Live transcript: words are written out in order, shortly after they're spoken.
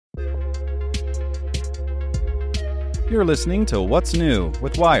You're listening to What's New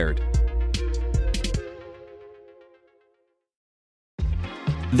with Wired.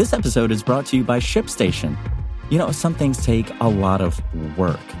 This episode is brought to you by ShipStation. You know, some things take a lot of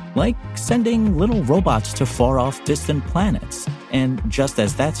work, like sending little robots to far-off distant planets. And just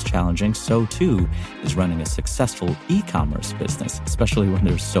as that's challenging, so too is running a successful e-commerce business, especially when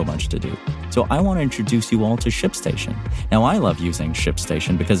there's so much to do. So I want to introduce you all to ShipStation. Now, I love using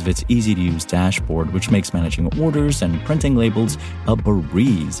ShipStation because of its easy-to-use dashboard, which makes managing orders and printing labels a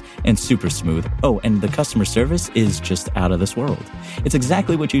breeze and super smooth. Oh, and the customer service is just out of this world. It's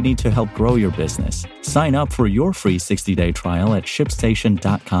exactly what you need to help grow your business. Sign up for your free 60-day trial at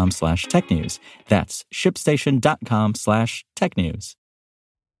shipstation.com/technews. That's shipstation.com/technews.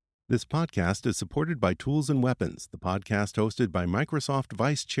 This podcast is supported by Tools and Weapons, the podcast hosted by Microsoft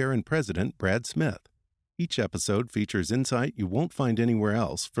Vice Chair and President Brad Smith. Each episode features insight you won't find anywhere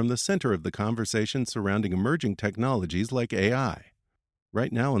else from the center of the conversation surrounding emerging technologies like AI.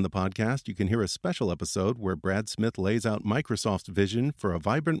 Right now in the podcast, you can hear a special episode where Brad Smith lays out Microsoft's vision for a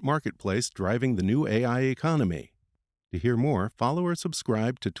vibrant marketplace driving the new AI economy. To hear more, follow or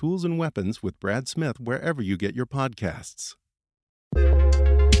subscribe to Tools and Weapons with Brad Smith wherever you get your podcasts.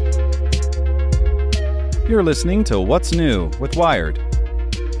 You're listening to What's New with Wired.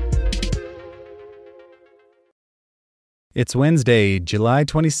 It's Wednesday, July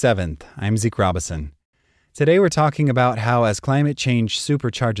 27th. I'm Zeke Robison. Today we're talking about how as climate change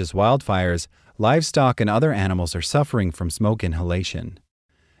supercharges wildfires, livestock and other animals are suffering from smoke inhalation.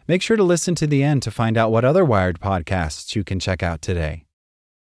 Make sure to listen to the end to find out what other Wired podcasts you can check out today.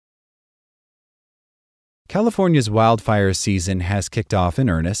 California's wildfire season has kicked off in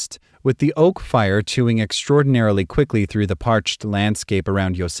earnest, with the oak fire chewing extraordinarily quickly through the parched landscape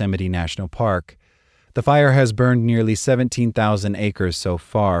around Yosemite National Park. The fire has burned nearly 17,000 acres so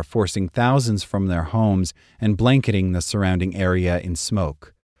far, forcing thousands from their homes and blanketing the surrounding area in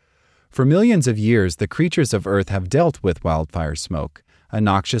smoke. For millions of years, the creatures of Earth have dealt with wildfire smoke, a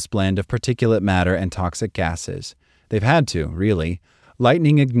noxious blend of particulate matter and toxic gases. They've had to, really.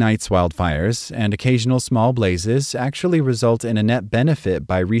 Lightning ignites wildfires, and occasional small blazes actually result in a net benefit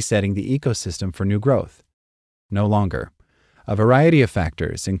by resetting the ecosystem for new growth. No longer. A variety of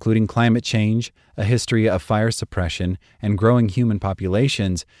factors, including climate change, a history of fire suppression, and growing human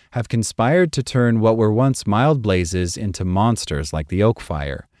populations, have conspired to turn what were once mild blazes into monsters like the oak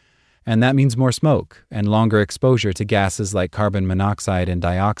fire. And that means more smoke and longer exposure to gases like carbon monoxide and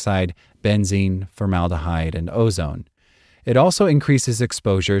dioxide, benzene, formaldehyde, and ozone. It also increases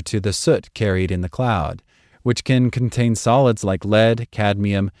exposure to the soot carried in the cloud, which can contain solids like lead,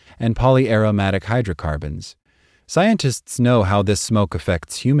 cadmium, and polyaromatic hydrocarbons. Scientists know how this smoke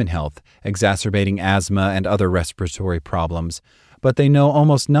affects human health, exacerbating asthma and other respiratory problems, but they know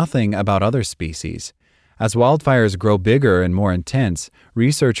almost nothing about other species. As wildfires grow bigger and more intense,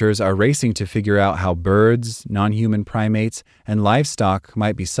 researchers are racing to figure out how birds, non-human primates, and livestock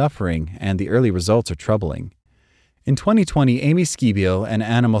might be suffering, and the early results are troubling. In 2020, Amy Skibiel, an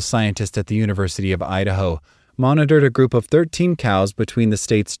animal scientist at the University of Idaho, monitored a group of 13 cows between the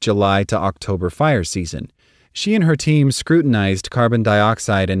state's July to October fire season. She and her team scrutinized carbon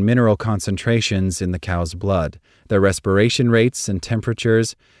dioxide and mineral concentrations in the cow's blood, their respiration rates and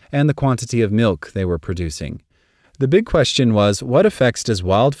temperatures, and the quantity of milk they were producing. The big question was, what effects does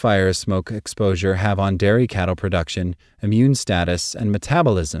wildfire smoke exposure have on dairy cattle production, immune status, and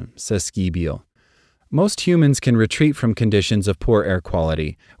metabolism, says Skibiel. Most humans can retreat from conditions of poor air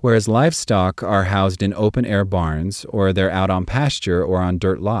quality, whereas livestock are housed in open-air barns or they're out on pasture or on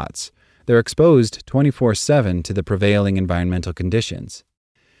dirt lots. They're exposed 24/7 to the prevailing environmental conditions.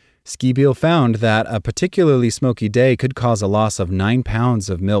 Skibiel found that a particularly smoky day could cause a loss of 9 pounds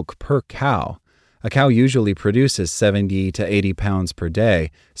of milk per cow. A cow usually produces 70 to 80 pounds per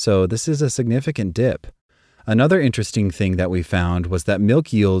day, so this is a significant dip. Another interesting thing that we found was that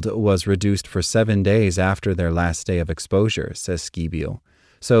milk yield was reduced for 7 days after their last day of exposure, says Skibiel.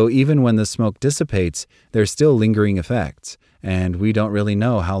 So even when the smoke dissipates, there's still lingering effects, and we don't really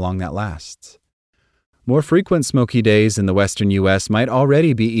know how long that lasts. More frequent smoky days in the western U.S. might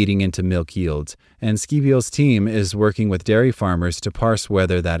already be eating into milk yields, and Skibiel's team is working with dairy farmers to parse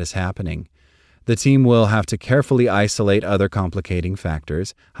whether that is happening. The team will have to carefully isolate other complicating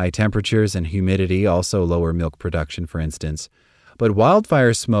factors. High temperatures and humidity also lower milk production, for instance. But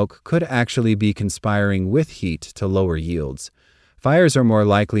wildfire smoke could actually be conspiring with heat to lower yields. Fires are more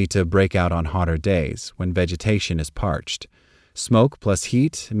likely to break out on hotter days, when vegetation is parched. Smoke plus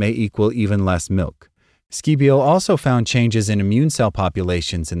heat may equal even less milk. Skibiel also found changes in immune cell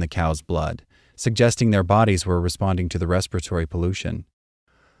populations in the cow's blood, suggesting their bodies were responding to the respiratory pollution.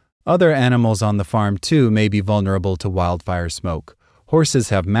 Other animals on the farm, too, may be vulnerable to wildfire smoke. Horses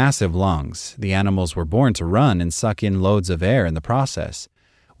have massive lungs. The animals were born to run and suck in loads of air in the process.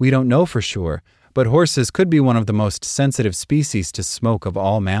 We don't know for sure, but horses could be one of the most sensitive species to smoke of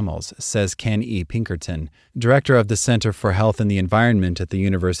all mammals, says Ken E. Pinkerton, director of the Center for Health and the Environment at the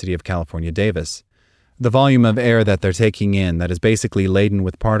University of California, Davis. The volume of air that they're taking in, that is basically laden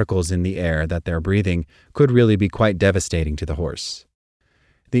with particles in the air that they're breathing, could really be quite devastating to the horse.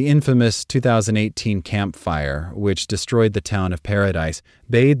 The infamous 2018 Camp Fire, which destroyed the town of Paradise,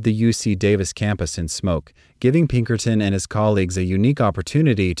 bathed the UC Davis campus in smoke, giving Pinkerton and his colleagues a unique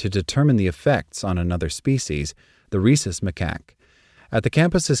opportunity to determine the effects on another species, the rhesus macaque. At the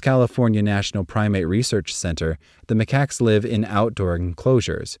campus's California National Primate Research Center, the macaques live in outdoor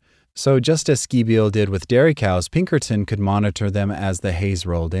enclosures. So just as Skibiel did with dairy cows, Pinkerton could monitor them as the haze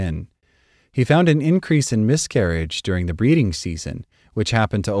rolled in. He found an increase in miscarriage during the breeding season, which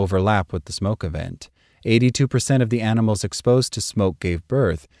happened to overlap with the smoke event. 82% of the animals exposed to smoke gave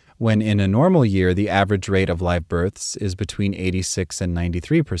birth, when in a normal year the average rate of live births is between 86 and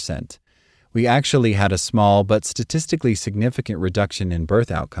 93%. We actually had a small but statistically significant reduction in birth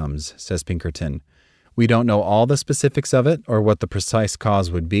outcomes, says Pinkerton. We don't know all the specifics of it or what the precise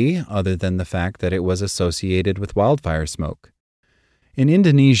cause would be, other than the fact that it was associated with wildfire smoke. In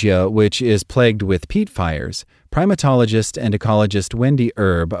Indonesia, which is plagued with peat fires, primatologist and ecologist Wendy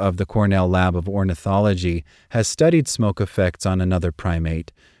Erb of the Cornell Lab of Ornithology has studied smoke effects on another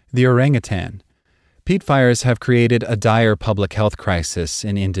primate, the orangutan. Peat fires have created a dire public health crisis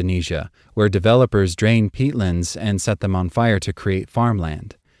in Indonesia, where developers drain peatlands and set them on fire to create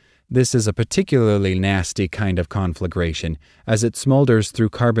farmland. This is a particularly nasty kind of conflagration, as it smolders through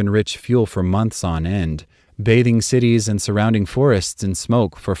carbon-rich fuel for months on end, bathing cities and surrounding forests in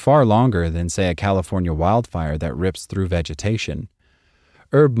smoke for far longer than, say, a California wildfire that rips through vegetation.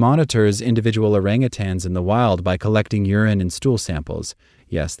 Erb monitors individual orangutans in the wild by collecting urine and stool samples.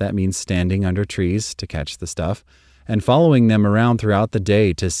 Yes, that means standing under trees to catch the stuff, and following them around throughout the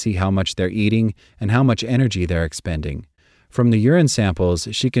day to see how much they're eating and how much energy they're expending. From the urine samples,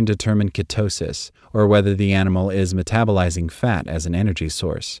 she can determine ketosis, or whether the animal is metabolizing fat as an energy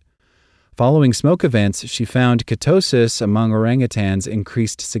source. Following smoke events, she found ketosis among orangutans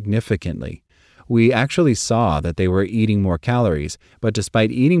increased significantly. We actually saw that they were eating more calories, but despite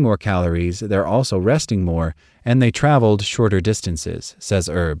eating more calories, they're also resting more, and they traveled shorter distances, says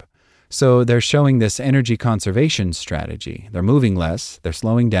Erb. So they're showing this energy conservation strategy. They're moving less, they're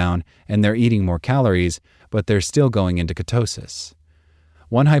slowing down, and they're eating more calories, but they're still going into ketosis.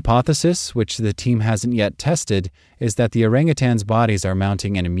 One hypothesis, which the team hasn't yet tested, is that the orangutans' bodies are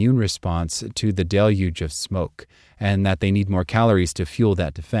mounting an immune response to the deluge of smoke, and that they need more calories to fuel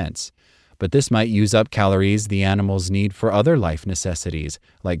that defense. But this might use up calories the animals need for other life necessities,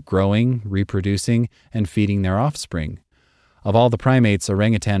 like growing, reproducing, and feeding their offspring. Of all the primates,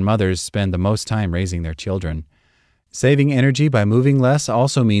 orangutan mothers spend the most time raising their children. Saving energy by moving less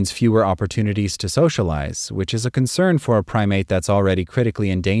also means fewer opportunities to socialize, which is a concern for a primate that's already critically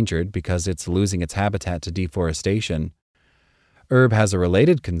endangered because it's losing its habitat to deforestation. Erb has a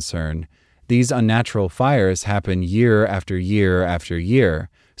related concern. These unnatural fires happen year after year after year,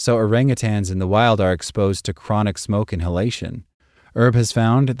 so orangutans in the wild are exposed to chronic smoke inhalation. Erb has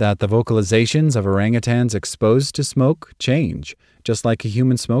found that the vocalizations of orangutans exposed to smoke change, just like a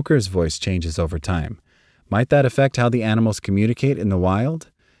human smoker's voice changes over time. Might that affect how the animals communicate in the wild?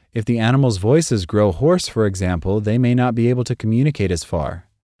 If the animals' voices grow hoarse, for example, they may not be able to communicate as far.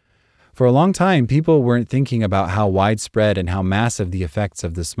 For a long time, people weren't thinking about how widespread and how massive the effects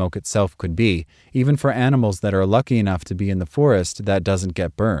of the smoke itself could be, even for animals that are lucky enough to be in the forest that doesn't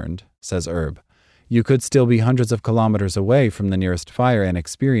get burned, says Erb. You could still be hundreds of kilometers away from the nearest fire and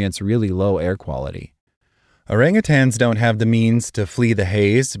experience really low air quality. Orangutans don't have the means to flee the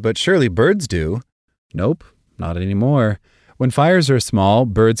haze, but surely birds do. Nope, not anymore. When fires are small,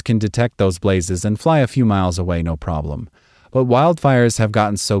 birds can detect those blazes and fly a few miles away, no problem. But wildfires have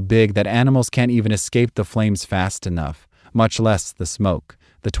gotten so big that animals can't even escape the flames fast enough, much less the smoke.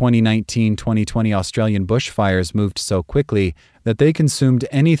 The 2019-2020 Australian bushfires moved so quickly that they consumed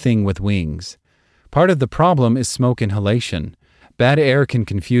anything with wings. Part of the problem is smoke inhalation. Bad air can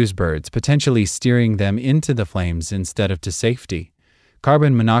confuse birds, potentially steering them into the flames instead of to safety.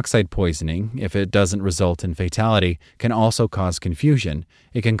 Carbon monoxide poisoning, if it doesn't result in fatality, can also cause confusion.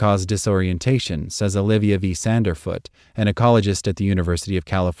 It can cause disorientation, says Olivia V. Sanderfoot, an ecologist at the University of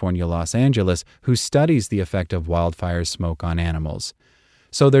California, Los Angeles, who studies the effect of wildfire smoke on animals.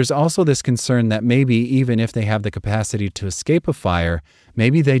 So there's also this concern that maybe even if they have the capacity to escape a fire,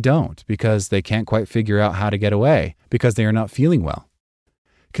 maybe they don't because they can't quite figure out how to get away, because they are not feeling well.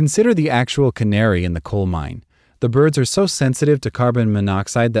 Consider the actual canary in the coal mine. The birds are so sensitive to carbon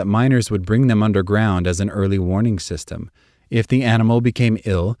monoxide that miners would bring them underground as an early warning system. If the animal became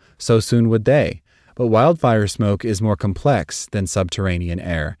ill, so soon would they. But wildfire smoke is more complex than subterranean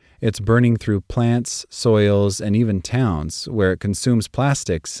air. It's burning through plants, soils, and even towns, where it consumes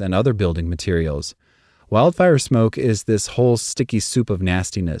plastics and other building materials. Wildfire smoke is this whole sticky soup of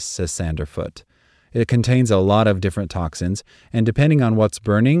nastiness, says Sanderfoot. It contains a lot of different toxins, and depending on what's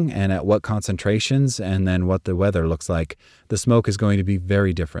burning and at what concentrations and then what the weather looks like, the smoke is going to be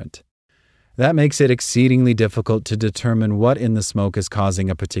very different. That makes it exceedingly difficult to determine what in the smoke is causing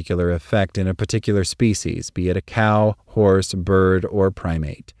a particular effect in a particular species, be it a cow, horse, bird, or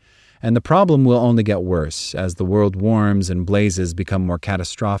primate. And the problem will only get worse as the world warms and blazes become more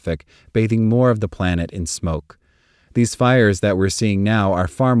catastrophic, bathing more of the planet in smoke. These fires that we're seeing now are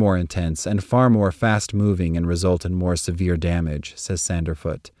far more intense and far more fast-moving and result in more severe damage, says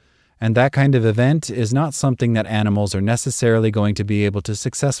Sanderfoot. And that kind of event is not something that animals are necessarily going to be able to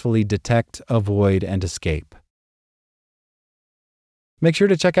successfully detect, avoid, and escape. Make sure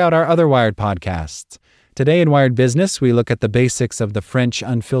to check out our other Wired podcasts. Today in Wired Business, we look at the basics of the French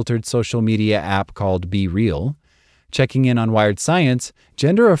unfiltered social media app called Be Real. Checking in on Wired Science,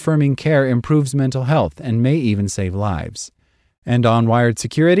 gender-affirming care improves mental health and may even save lives. And on Wired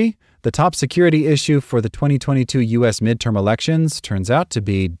Security, the top security issue for the 2022 U.S. midterm elections turns out to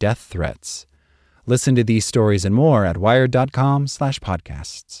be death threats. Listen to these stories and more at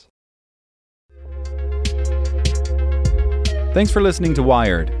wired.com/podcasts. Thanks for listening to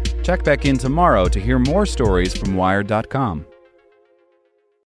Wired. Check back in tomorrow to hear more stories from Wired.com.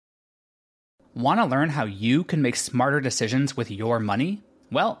 Want to learn how you can make smarter decisions with your money?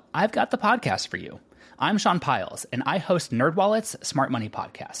 Well, I've got the podcast for you. I'm Sean Piles, and I host NerdWallet's Smart Money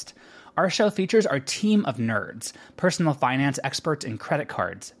Podcast. Our show features our team of nerds, personal finance experts in credit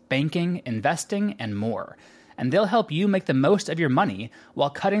cards, banking, investing, and more. And they'll help you make the most of your money while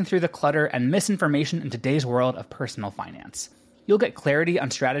cutting through the clutter and misinformation in today's world of personal finance. You'll get clarity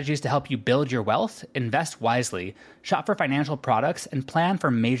on strategies to help you build your wealth, invest wisely, shop for financial products, and plan for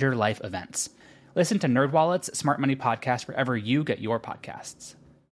major life events. Listen to NerdWallet's Smart Money Podcast wherever you get your podcasts.